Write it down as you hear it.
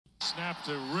Snap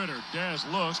to Ritter.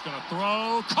 Dez looks, going to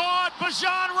throw. Caught!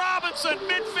 Bijan Robinson,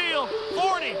 midfield.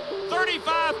 40,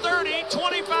 35, 30,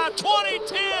 25, 20,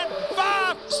 10,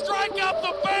 5. Strike up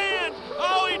the band.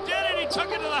 Oh, he did it. He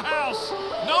took it to the house.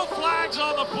 No flags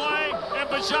on the play, and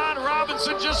Bijan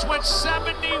Robinson just went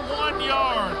 71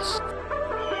 yards.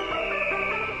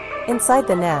 Inside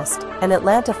the Nest, an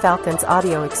Atlanta Falcons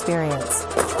audio experience.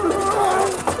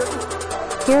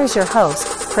 Here is your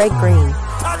host, Craig Green.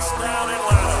 Touchdown,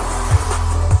 Atlanta.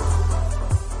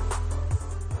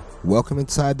 Welcome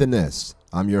inside the Nest.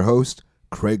 I'm your host,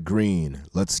 Craig Green.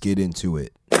 Let's get into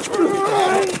it.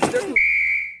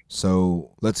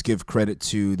 So let's give credit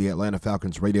to the Atlanta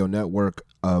Falcons radio network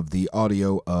of the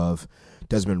audio of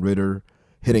Desmond Ritter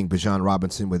hitting Bijan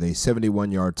Robinson with a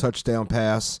 71-yard touchdown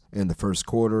pass in the first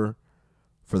quarter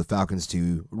for the Falcons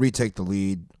to retake the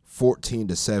lead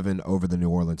 14-7 over the New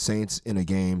Orleans Saints in a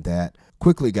game that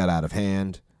quickly got out of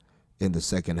hand in the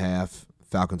second half.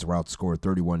 Falcons were outscored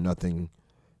 31-0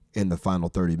 in the final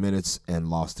 30 minutes and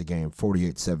lost the game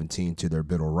 48-17 to their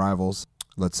bitter rivals.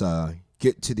 Let's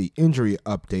get to the injury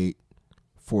update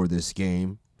for this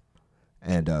game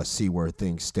and see where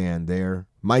things stand there.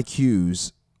 Mike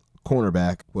Hughes,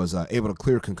 cornerback, was able to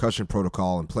clear concussion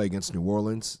protocol and play against New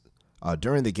Orleans.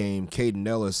 During the game, Caden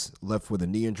Ellis left with a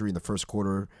knee injury in the first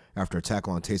quarter after a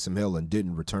tackle on Taysom Hill and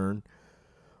didn't return.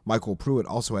 Michael Pruitt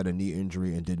also had a knee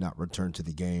injury and did not return to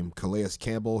the game. Calais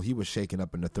Campbell, he was shaken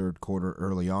up in the third quarter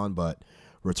early on, but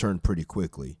returned pretty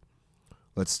quickly.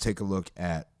 Let's take a look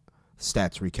at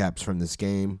stats recaps from this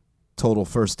game. Total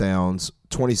first downs,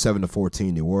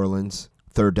 27-14 New Orleans.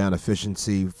 Third down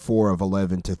efficiency, 4 of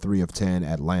 11 to 3 of 10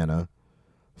 Atlanta.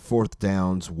 Fourth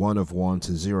downs, 1 of 1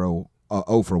 to 0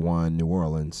 for 1 New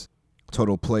Orleans.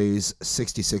 Total plays,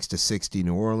 66-60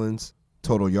 New Orleans.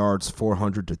 Total yards,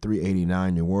 400 to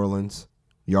 389 New Orleans.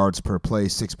 Yards per play,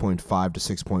 6.5 to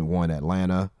 6.1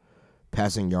 Atlanta.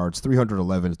 Passing yards,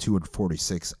 311 to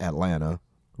 246 Atlanta.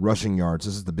 Rushing yards,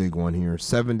 this is the big one here,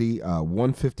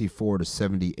 154 to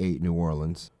 78 New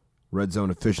Orleans. Red zone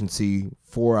efficiency,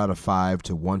 4 out of 5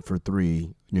 to 1 for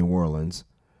 3 New Orleans.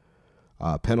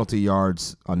 Penalty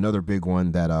yards, another big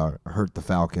one that hurt the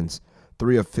Falcons,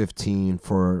 3 of 15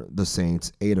 for the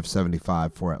Saints, 8 of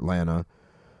 75 for Atlanta.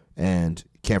 And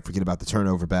can't forget about the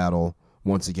turnover battle.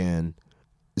 Once again,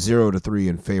 0-3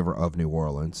 in favor of New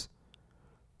Orleans.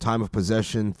 Time of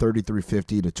possession,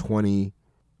 33-50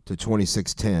 to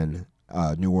 26-10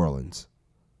 New Orleans.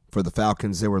 For the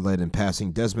Falcons, they were led in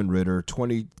passing. Desmond Ritter,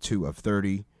 22 of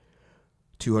 30,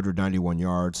 291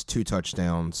 yards, 2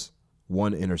 touchdowns,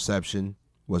 1 interception.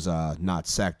 Was not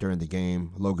sacked during the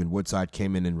game. Logan Woodside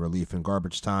came in relief in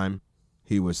garbage time.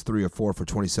 He was 3 of 4 for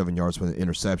 27 yards with an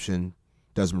interception.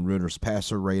 Desmond Ritter's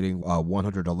passer rating,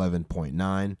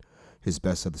 111.9, his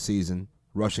best of the season.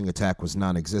 Rushing attack was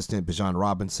non-existent. Bijan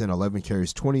Robinson, 11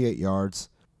 carries, 28 yards.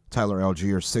 Tyler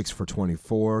Algier, 6 for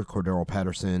 24. Cordero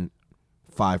Patterson,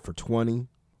 5 for 20.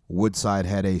 Woodside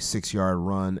had a 6-yard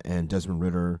run, and Desmond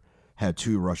Ritter had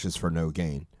 2 rushes for no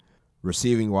gain.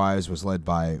 Receiving-wise was led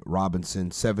by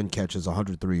Robinson, 7 catches,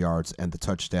 103 yards, and the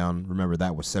touchdown. Remember,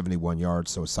 that was 71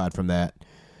 yards, so aside from that,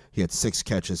 he had 6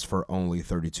 catches for only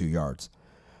 32 yards.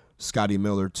 Scotty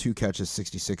Miller, 2 catches,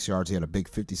 66 yards. He had a big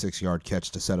 56-yard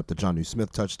catch to set up the Jonnu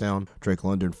Smith touchdown. Drake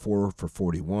London, 4 for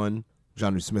 41.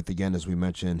 Jonnu Smith, again, as we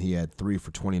mentioned, he had 3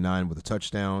 for 29 with a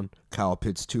touchdown. Kyle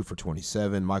Pitts, 2 for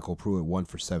 27. Michael Pruitt, 1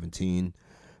 for 17.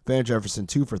 Van Jefferson,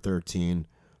 2 for 13.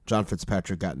 John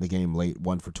Fitzpatrick got in the game late,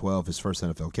 1 for 12, his first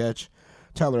NFL catch.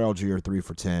 Tyler Algier, 3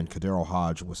 for 10. Kadero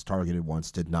Hodge was targeted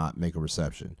once, did not make a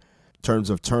reception. In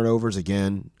terms of turnovers,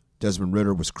 again, Desmond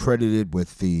Ritter was credited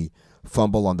with the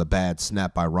fumble on the bad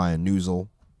snap by Ryan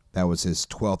Newsel. That was his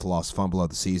 12th lost fumble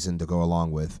of the season to go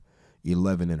along with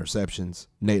 11 interceptions.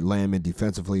 Nate Landman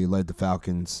defensively led the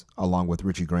Falcons along with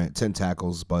Richie Grant, 10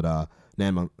 tackles, but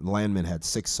Landman had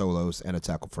 6 solos and a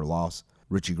tackle for loss.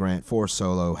 Richie Grant, 4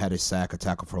 solo, had a sack, a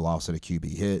tackle for loss, and a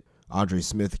QB hit. Andre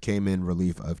Smith came in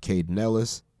relief of Caden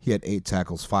Ellis. He had 8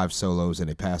 tackles, 5 solos, and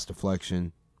a pass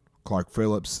deflection. Clark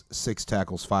Phillips, 6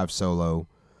 tackles, 5 solo,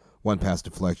 1 pass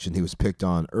deflection. He was picked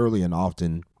on early and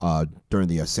often during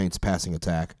the Saints passing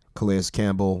attack. Calais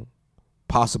Campbell,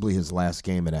 possibly his last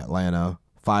game in Atlanta,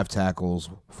 5 tackles,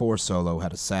 4 solo,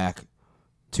 had a sack,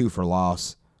 2 for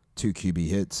loss, 2 QB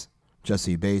hits.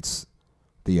 Jesse Bates,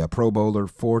 the Pro Bowler,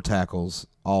 4 tackles,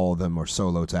 all of them are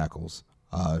solo tackles.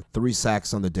 3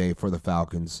 sacks on the day for the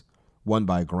Falcons, 1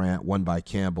 by Grant, 1 by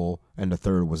Campbell, and the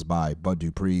third was by Bud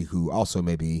Dupree, who also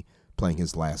may be playing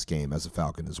his last game as a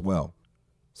Falcon as well.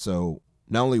 So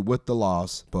not only with the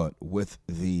loss, but with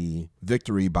the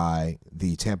victory by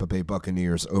the Tampa Bay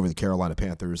Buccaneers over the Carolina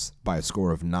Panthers by a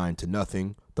score of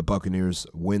 9-0. The Buccaneers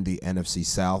win the NFC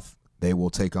South. They will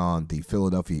take on the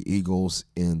Philadelphia Eagles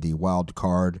in the wild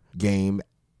card game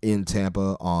in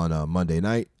Tampa on Monday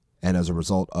night. And as a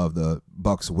result of the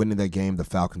Bucs winning that game, the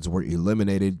Falcons were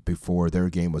eliminated before their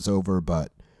game was over.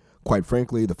 But quite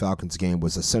frankly, the Falcons game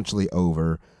was essentially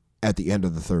over at the end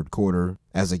of the third quarter,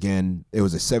 as again, it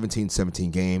was a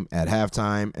 17-17 game at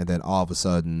halftime, and then all of a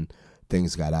sudden,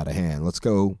 things got out of hand. Let's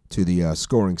go to the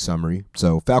scoring summary.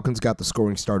 So Falcons got the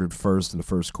scoring started first in the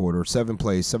first quarter. 7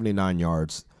 plays, 79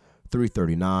 yards,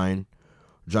 339.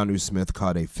 Jonnu Smith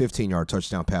caught a 15-yard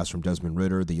touchdown pass from Desmond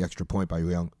Ridder. The extra point by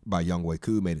Younghoe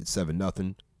Koo made it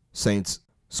 7-0. Saints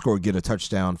get a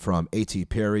touchdown from A.T.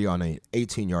 Perry on an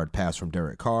 18-yard pass from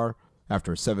Derek Carr.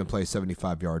 After a 7-play,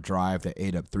 75-yard drive that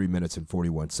ate up 3 minutes and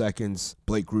 41 seconds.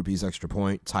 Blake Grupe's extra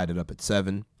point tied it up at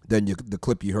 7. Then the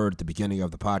clip you heard at the beginning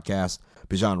of the podcast,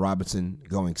 Bijan Robinson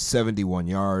going 71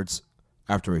 yards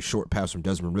after a short pass from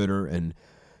Desmond Ridder, and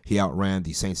he outran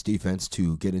the Saints defense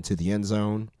to get into the end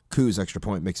zone. Koo's extra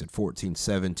point makes it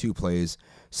 14-7, 2 plays,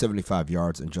 75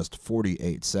 yards in just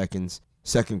 48 seconds.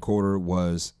 Second quarter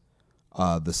was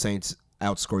the Saints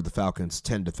outscored the Falcons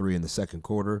 10-3 in the second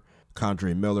quarter.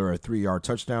 Condre Miller, a 3-yard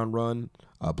touchdown run.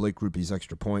 Blake Grupe's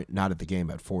extra point knotted the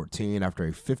game at 14 after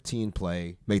a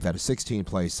 15-play, make that a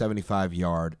 16-play,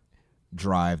 75-yard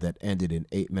drive that ended in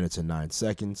 8 minutes and 9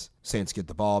 seconds. Saints get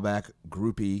the ball back.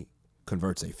 Grupe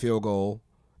converts a field goal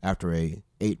after a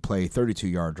 8-play,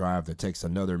 32-yard drive that takes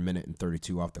another minute and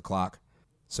 32 off the clock.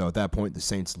 So at that point, the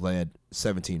Saints led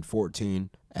 17-14.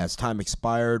 As time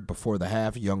expired before the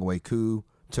half, Younghoe Koo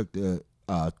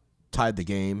tied the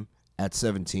game at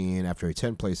 17 after a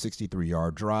 10-play,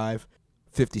 63-yard drive,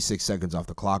 56 seconds off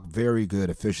the clock. Very good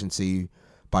efficiency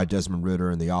by Desmond Ridder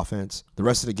in the offense. The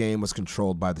rest of the game was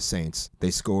controlled by the Saints.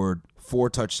 They scored 4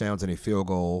 touchdowns and a field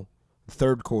goal.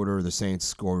 Third quarter, the Saints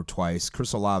scored twice.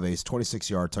 Chris Olave's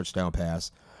 26-yard touchdown pass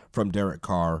from Derek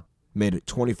Carr made it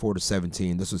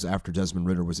 24-17. This was after Desmond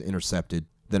Ridder was intercepted.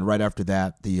 Then right after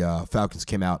that, the Falcons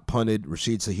came out, punted.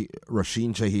 Rasheen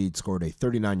Shaheed scored a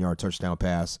 39-yard touchdown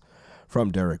pass from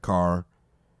Derek Carr,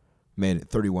 made it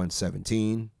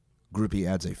 31-17. Grupe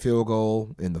adds a field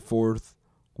goal in the fourth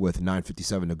with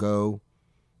 9:57 to go.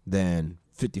 Then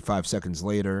 55 seconds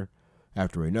later,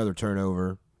 after another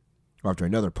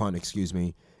punt,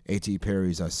 A.T.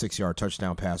 Perry's a 6-yard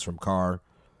touchdown pass from Carr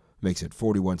makes it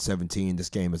 41-17. This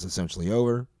game is essentially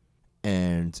over.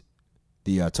 And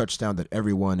the touchdown that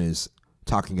everyone is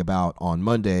talking about on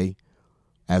Monday,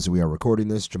 as we are recording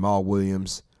this, Jamal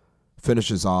Williams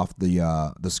finishes off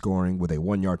the scoring with a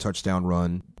 1-yard touchdown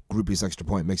run. Grupe's extra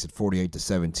point makes it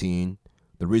 48-17.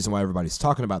 The reason why everybody's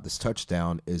talking about this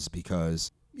touchdown is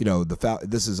because, you know,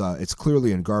 it's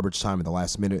clearly in garbage time in the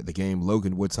last minute of the game.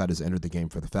 Logan Woodside has entered the game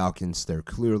for the Falcons. They're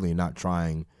clearly not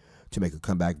trying to make a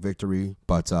comeback victory,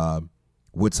 but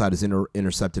Woodside is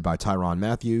intercepted by Tyrann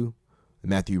Mathieu.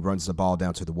 Mathieu runs the ball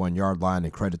down to the 1-yard line,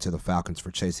 and credit to the Falcons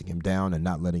for chasing him down and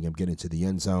not letting him get into the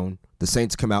end zone. The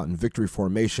Saints come out in victory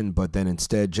formation, but then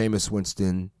instead Jameis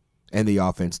Winston and the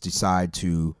offense decide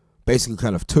to basically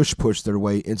kind of push their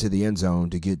way into the end zone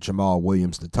to get Jamal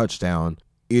Williams the touchdown,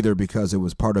 either because it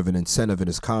was part of an incentive in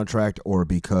his contract or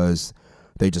because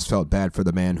they just felt bad for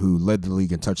the man who led the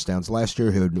league in touchdowns last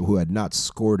year, who had not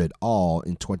scored at all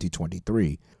in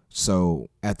 2023.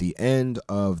 So at the end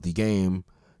of the game,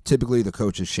 typically the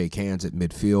coaches shake hands at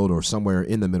midfield or somewhere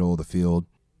in the middle of the field,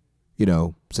 you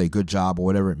know, say good job or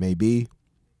whatever it may be.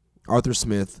 Arthur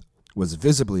Smith was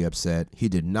visibly upset. He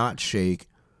did not shake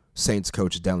Saints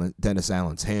coach Dennis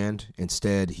Allen's hand.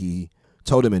 Instead, he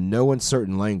told him in no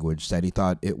uncertain language that he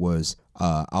thought it was,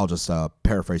 I'll just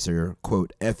paraphrase here,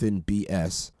 quote, effing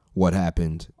BS what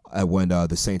happened when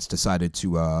the Saints decided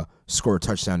to score a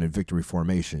touchdown in victory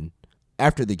formation.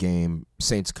 After the game,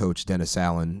 Saints coach Dennis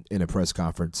Allen in a press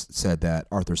conference said that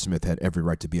Arthur Smith had every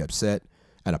right to be upset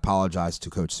and apologized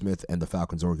to Coach Smith and the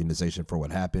Falcons organization for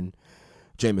what happened.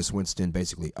 Jameis Winston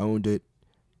basically owned it,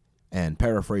 and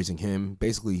paraphrasing him,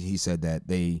 basically he said that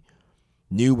they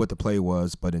knew what the play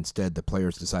was, but instead the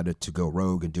players decided to go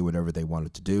rogue and do whatever they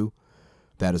wanted to do.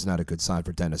 That is not a good sign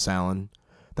for Dennis Allen.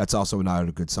 That's also not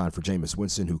a good sign for Jameis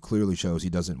Winston, who clearly shows he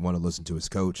doesn't want to listen to his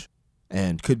coach,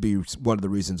 and could be one of the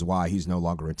reasons why he's no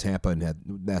longer in Tampa, and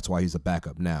that's why he's a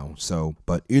backup now. So,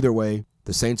 but either way,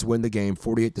 the Saints win the game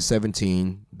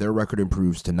 48-17. Their record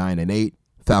improves to 9-8.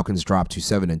 Falcons drop to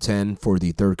 7-10 for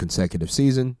the third consecutive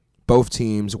season. Both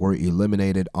teams were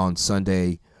eliminated on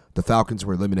Sunday. The Falcons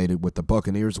were eliminated with the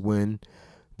Buccaneers win.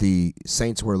 The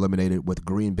Saints were eliminated with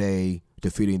Green Bay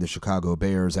defeating the Chicago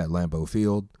Bears at Lambeau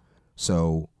Field.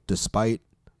 So despite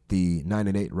the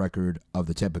 9-8 record of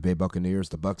the Tampa Bay Buccaneers,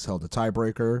 the Bucs held a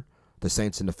tiebreaker. The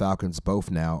Saints and the Falcons both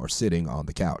now are sitting on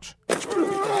the couch.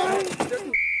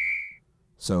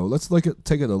 So let's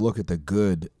take a look at the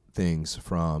good things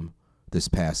from this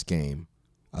past game.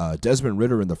 Desmond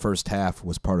Ridder in the first half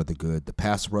was part of the good. The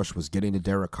pass rush was getting to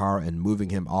Derek Carr and moving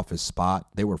him off his spot.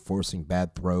 They were forcing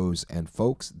bad throws, and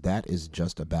folks, that is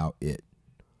just about it.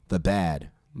 The bad.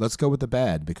 Let's go with the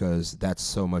bad because that's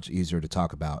so much easier to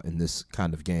talk about in this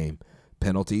kind of game.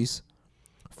 Penalties.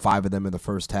 5 of them in the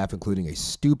first half, including a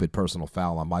stupid personal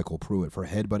foul on Michael Pruitt for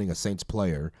headbutting a Saints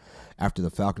player after the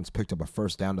Falcons picked up a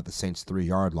first down at the Saints'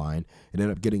 3-yard line. It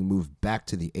ended up getting moved back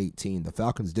to the 18. The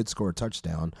Falcons did score a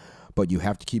touchdown, but you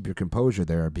have to keep your composure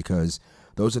there because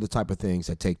those are the type of things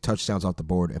that take touchdowns off the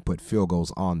board and put field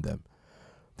goals on them.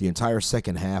 The entire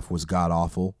second half was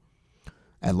god-awful.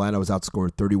 Atlanta was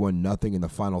outscored 31-0 in the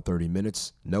final 30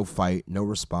 minutes. No fight, no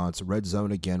response. Red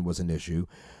zone again was an issue.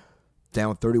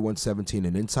 Down 31-17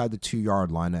 and inside the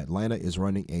 2-yard line, Atlanta is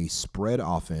running a spread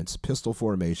offense, pistol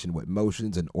formation with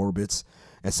motions and orbits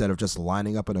instead of just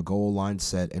lining up in a goal line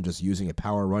set and just using a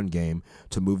power run game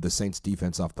to move the Saints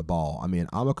defense off the ball. I mean,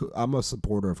 I'm a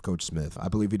supporter of Coach Smith. I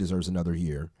believe he deserves another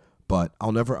year, but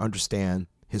I'll never understand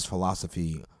his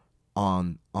philosophy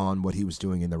on what he was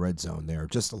doing in the red zone there.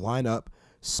 Just line up,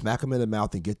 smack him in the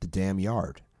mouth, and get the damn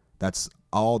yard. That's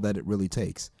all that it really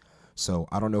takes. So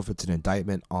I don't know if it's an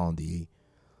indictment on the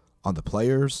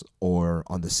players or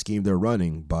on the scheme they're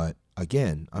running, but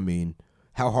again, I mean,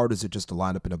 how hard is it just to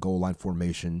line up in a goal line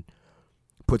formation,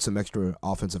 put some extra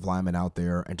offensive linemen out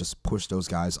there, and just push those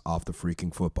guys off the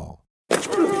freaking football?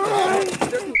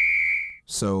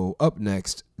 So up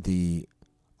next, the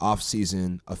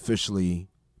offseason officially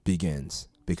begins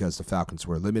because the Falcons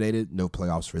were eliminated, no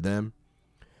playoffs for them.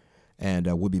 And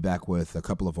we'll be back with a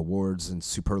couple of awards and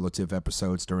superlative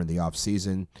episodes during the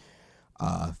offseason.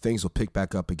 Things will pick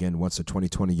back up again once the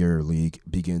 2020 year league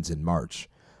begins in March.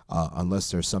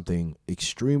 Unless there's something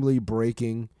extremely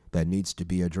breaking that needs to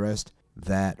be addressed,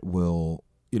 that will,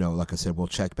 like I said, we'll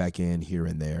check back in here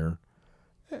and there.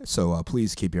 So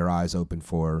please keep your eyes open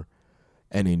for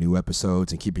any new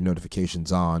episodes and keep your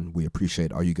notifications on. We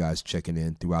appreciate all you guys checking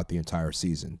in throughout the entire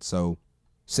season. So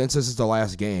since this is the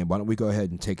last game, why don't we go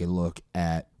ahead and take a look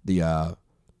at the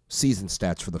season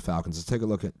stats for the Falcons. Let's take a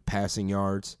look at passing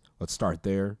yards. Let's start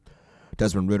there.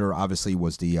 Desmond Ridder obviously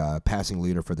was the passing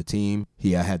leader for the team.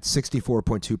 He had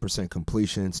 64.2%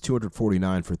 completions,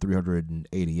 249 for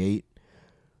 388,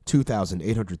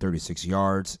 2,836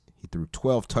 yards. He threw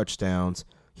 12 touchdowns.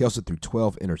 He also threw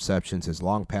 12 interceptions. His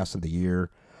long pass of the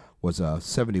year was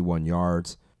 71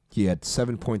 yards. He had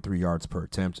 7.3 yards per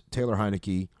attempt. Taylor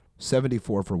Heineke,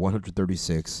 74 for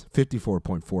 136,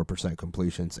 54.4%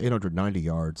 completions, 890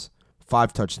 yards,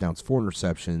 5 touchdowns, 4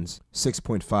 interceptions,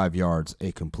 6.5 yards,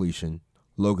 a completion.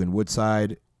 Logan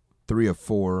Woodside, 3 of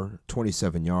 4,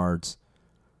 27 yards,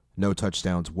 no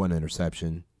touchdowns, 1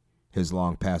 interception. His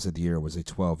long pass of the year was a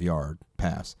 12-yard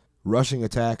pass. Rushing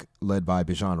attack led by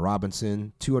Bijan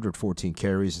Robinson, 214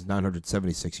 carries,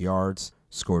 976 yards,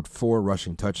 scored 4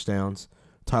 rushing touchdowns.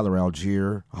 Tyler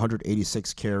Algier,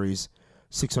 186 carries,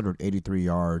 683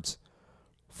 yards,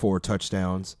 4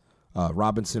 touchdowns.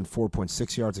 Robinson,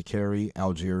 4.6 yards a carry.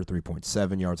 Algier,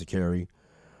 3.7 yards a carry.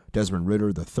 Desmond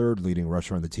Ridder, the third leading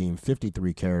rusher on the team,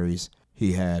 53 carries.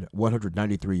 He had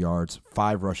 193 yards,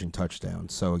 5 rushing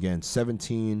touchdowns. So, again,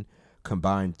 17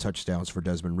 combined touchdowns for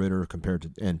Desmond Ridder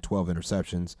and 12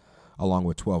 interceptions, along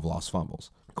with 12 lost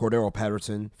fumbles. Cordero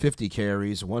Patterson, 50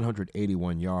 carries,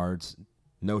 181 yards,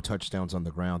 no touchdowns on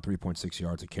the ground, 3.6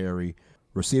 yards a carry.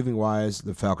 Receiving-wise,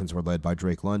 the Falcons were led by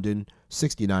Drake London,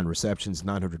 69 receptions,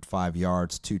 905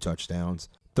 yards, 2 touchdowns,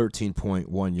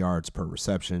 13.1 yards per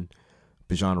reception.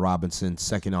 Bijan Robinson,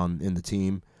 second in the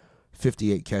team,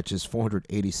 58 catches,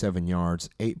 487 yards,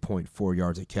 8.4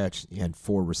 yards a catch, and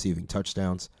 4 receiving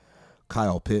touchdowns.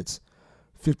 Kyle Pitts,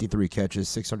 53 catches,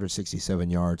 667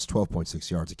 yards,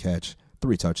 12.6 yards a catch,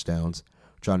 3 touchdowns.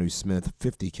 Jonnu Smith,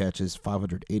 50 catches,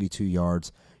 582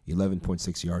 yards,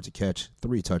 11.6 yards a catch,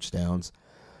 3 touchdowns.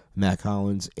 Mac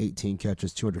Hollins, 18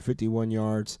 catches, 251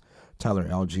 yards. Tyler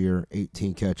Algier,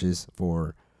 18 catches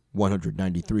for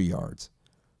 193 yards.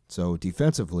 So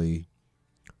defensively,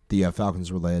 the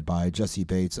Falcons were led by Jesse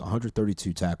Bates,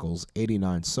 132 tackles,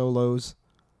 89 solos.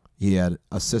 He had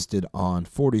assisted on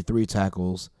 43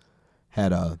 tackles,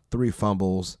 had 3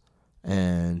 fumbles,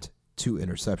 and 2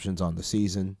 interceptions on the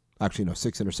season. Actually, no,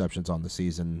 6 interceptions on the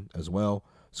season as well.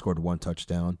 Scored 1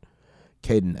 touchdown.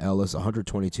 Caden Ellis,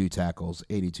 122 tackles,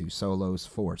 82 solos,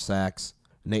 4 sacks.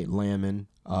 Nate Landman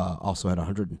also had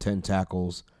 110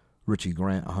 tackles, Richie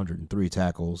Grant, 103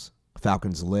 tackles.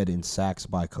 Falcons led in sacks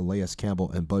by Calais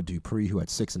Campbell and Bud Dupree, who had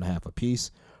 6.5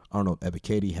 apiece. Arnold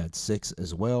Ebiketie had 6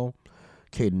 as well.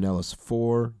 Caden Ellis,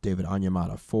 4. David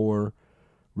Onyemata, 4.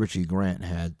 Richie Grant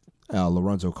had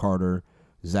Lorenzo Carter,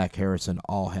 Zach Harrison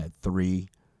all had 3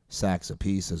 sacks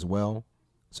apiece as well.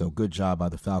 So good job by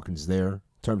the Falcons there. In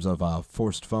terms of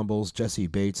forced fumbles, Jesse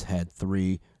Bates had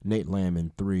 3, Nate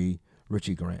Landman 3,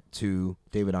 Richie Grant 2,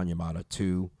 David Onyemata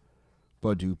 2.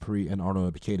 Bud Dupree and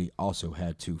Arnold Ebiketie also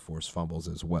had 2 forced fumbles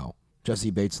as well.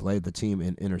 Jesse Bates led the team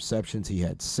in interceptions. He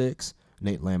had 6.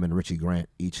 Nate Landman and Richie Grant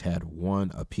each had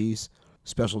 1 apiece.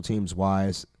 Special teams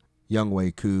wise,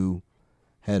 Younghoe Koo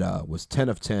was 10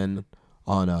 of 10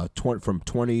 on from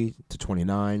 20 to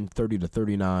 29, 30 to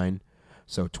 39.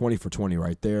 So 20 for 20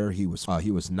 right there. He was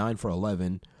 9 for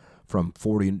 11 from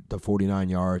 40 to 49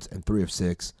 yards and 3 of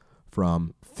 6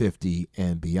 from 50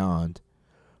 and beyond.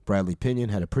 Bradley Pinion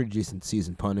had a pretty decent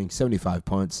season punting, 75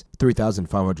 punts,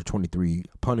 3,523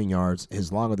 punting yards.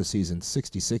 His long of the season,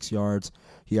 66 yards.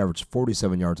 He averaged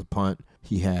 47 yards a punt.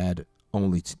 He had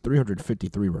only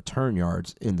 353 return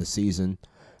yards in the season.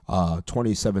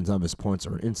 27 of his points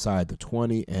are inside the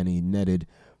 20, and he netted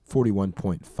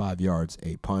 41.5 yards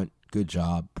a punt. Good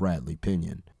job, Bradley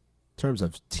Pinion. In terms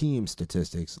of team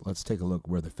statistics, let's take a look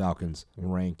where the Falcons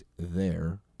ranked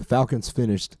there. The Falcons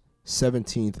finished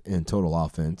 17th in total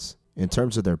offense. In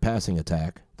terms of their passing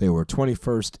attack, they were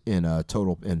 21st in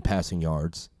total in passing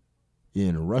yards.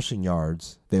 In rushing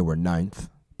yards, they were 9th.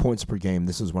 Points per game,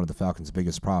 this is one of the Falcons'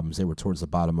 biggest problems. They were towards the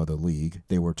bottom of the league.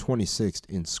 They were 26th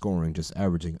in scoring, just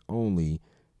averaging only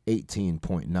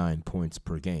 18.9 points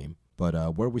per game.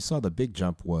 But where we saw the big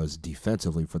jump was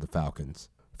defensively for the Falcons.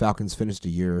 Falcons finished the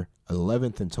year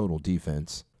 11th in total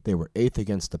defense. They were 8th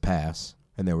against the pass,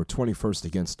 and they were 21st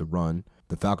against the run.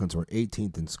 The Falcons were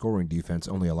 18th in scoring defense,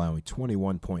 only allowing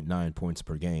 21.9 points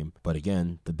per game. But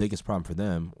again, the biggest problem for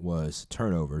them was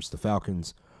turnovers. The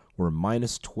Falcons were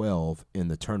minus 12 in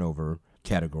the turnover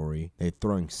category. They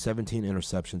throwing 17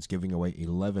 interceptions, giving away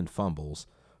 11 fumbles.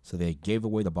 So they gave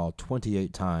away the ball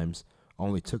 28 times,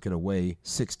 only took it away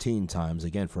 16 times,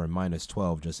 again for a minus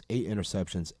 12, just 8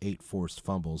 interceptions, 8 forced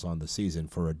fumbles on the season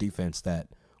for a defense that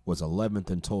was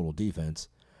 11th in total defense.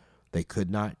 They could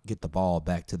not get the ball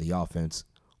back to the offense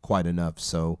quite enough.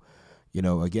 So,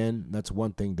 again, that's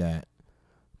one thing that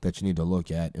you need to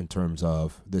look at in terms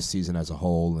of this season as a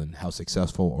whole and how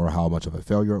successful or how much of a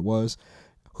failure it was,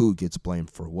 who gets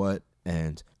blamed for what,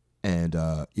 and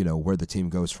where the team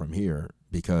goes from here.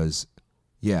 Because,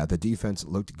 yeah, the defense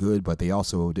looked good, but they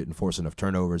also didn't force enough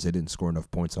turnovers. They didn't score enough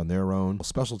points on their own.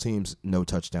 Special teams, no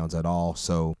touchdowns at all.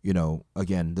 So,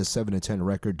 again, this 7-10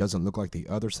 record doesn't look like the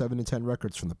other 7-10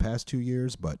 records from the past 2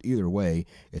 years, but either way,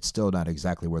 it's still not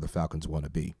exactly where the Falcons want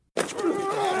to be.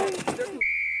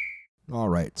 All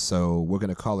right, so we're going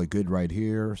to call it good right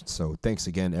here. So thanks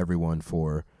again, everyone,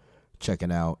 for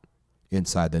checking out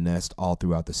Inside the Nest all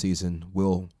throughout the season.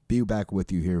 We'll be back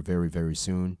with you here very, very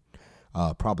soon.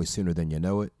 Probably sooner than you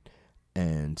know it.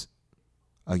 And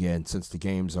again, since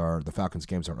the Falcons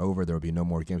games are over, there will be no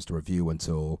more games to review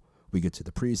until we get to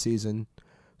the preseason.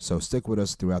 So stick with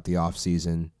us throughout the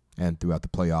offseason and throughout the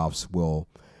playoffs. We'll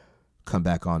come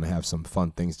back on and have some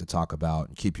fun things to talk about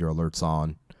and keep your alerts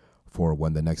on for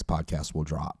when the next podcast will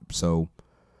drop. So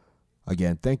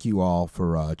again, thank you all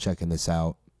for checking this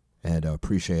out, and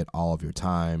appreciate all of your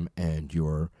time and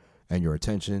your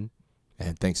attention.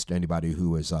 And thanks to anybody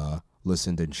who has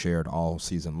listened and shared all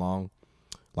season long.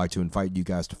 I'd like to invite you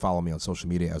guys to follow me on social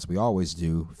media, as we always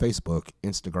do: Facebook,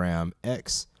 Instagram,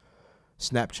 X,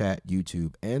 Snapchat,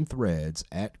 YouTube, and Threads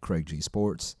at Craig G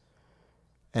Sports.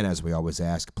 And as we always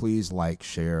ask, please like,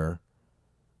 share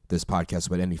this podcast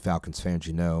with any Falcons fans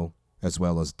you know, as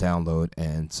well as download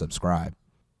and subscribe.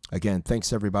 Again,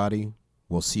 thanks everybody.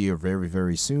 We'll see you very,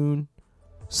 very soon.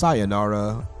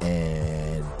 Sayonara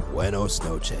and buenos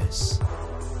noches.